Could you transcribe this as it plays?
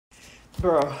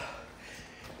Bro,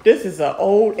 this is an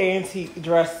old antique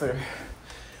dresser.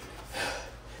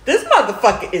 This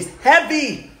motherfucker is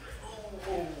heavy.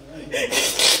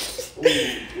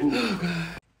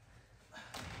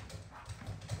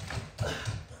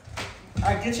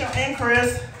 Alright, get your in,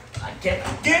 Chris.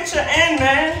 Get your in,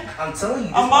 man. I'm telling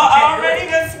you. I already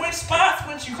done switched spots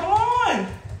with you. Come on.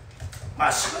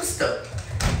 My sister.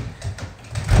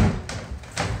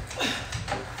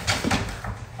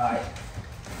 Alright.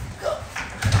 Go.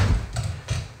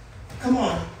 Come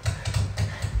on.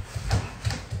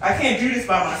 I can't do this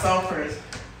by myself, Chris.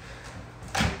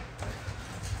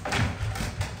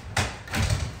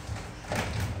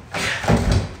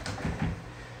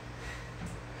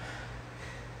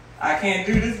 I can't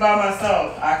do this by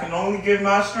myself. I can only give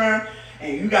my strength,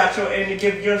 and you got your end to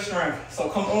give your strength. So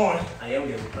come on. I am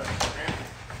giving it.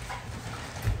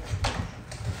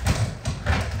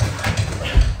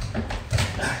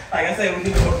 Like I said, we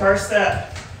can do a first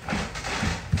step.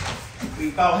 We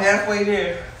about halfway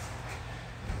there.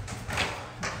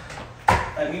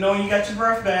 Let me know when you got your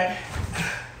breath back.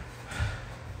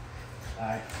 All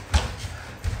right.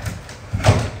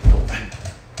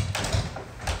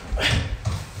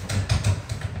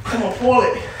 Come on, pull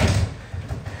it.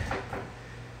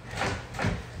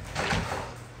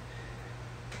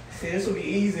 See, this would be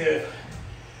easier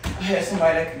if I had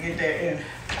somebody that could get that in.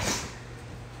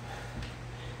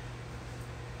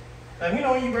 Let me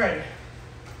know when you're ready.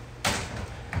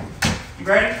 You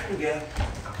ready? Yeah.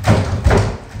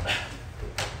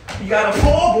 You got to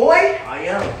pull, boy. I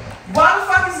am. Why the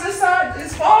fuck is this side?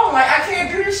 It's falling. Like, I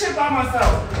can't do this shit by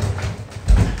myself.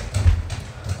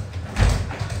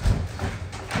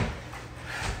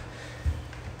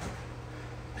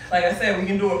 Like I said, we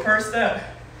can do it per step.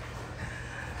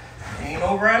 Ain't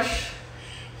no rush.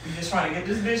 We just trying to get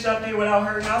this bitch up there without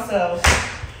hurting ourselves.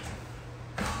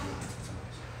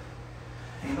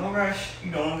 Ain't no rush.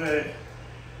 You doing good.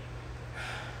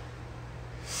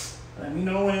 Let me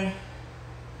know when.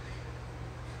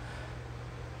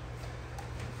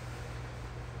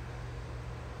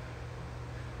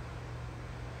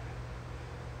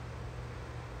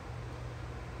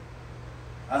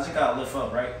 I just gotta lift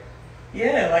up, right?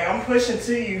 Yeah, like I'm pushing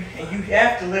to you, and you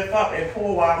have to lift up and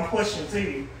pull while I'm pushing to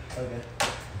you. Okay.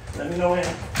 Let me know when.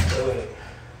 Go ahead.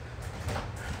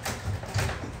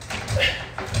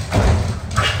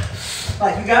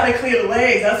 Like, you gotta clear the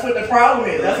legs. That's what the problem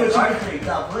is. That's what you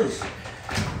got, please.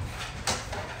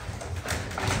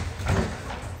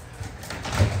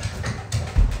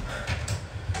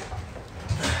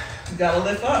 You gotta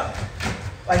lift up.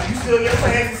 Like, your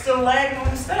legs are still lagging on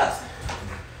the steps.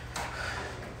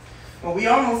 Well, we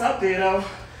almost up there though,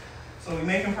 so we're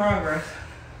making progress.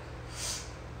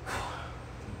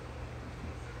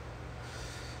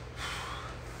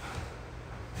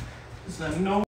 Just let me know.